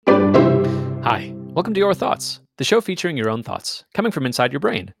Hi, welcome to Your Thoughts, the show featuring your own thoughts, coming from inside your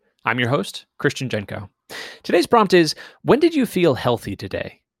brain. I'm your host, Christian Jenko. Today's prompt is, when did you feel healthy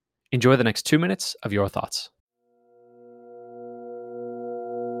today? Enjoy the next 2 minutes of Your Thoughts.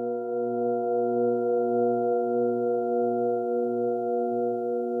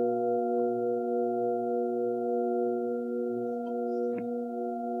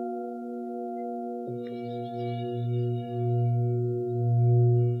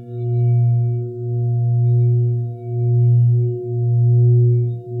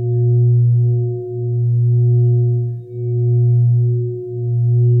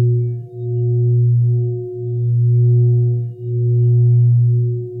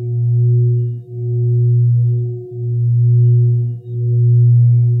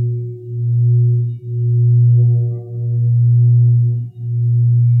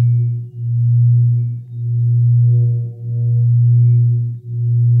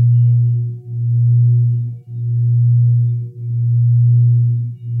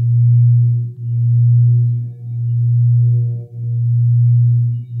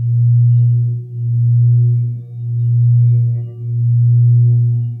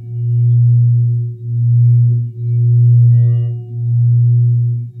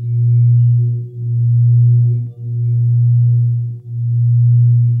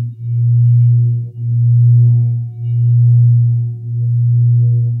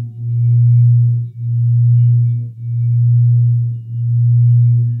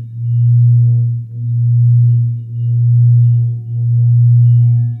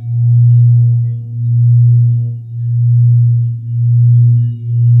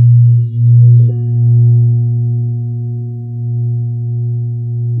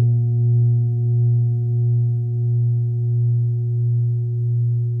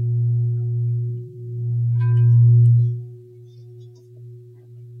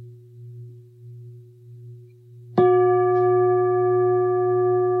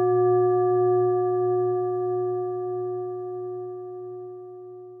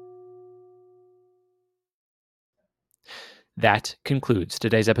 That concludes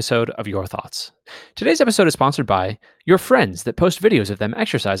today's episode of Your Thoughts. Today's episode is sponsored by your friends that post videos of them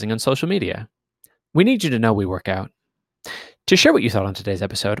exercising on social media. We need you to know we work out. To share what you thought on today's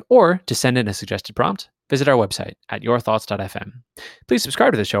episode or to send in a suggested prompt, visit our website at yourthoughts.fm. Please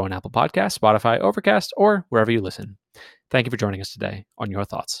subscribe to the show on Apple Podcasts, Spotify, Overcast, or wherever you listen. Thank you for joining us today on Your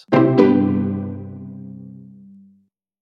Thoughts.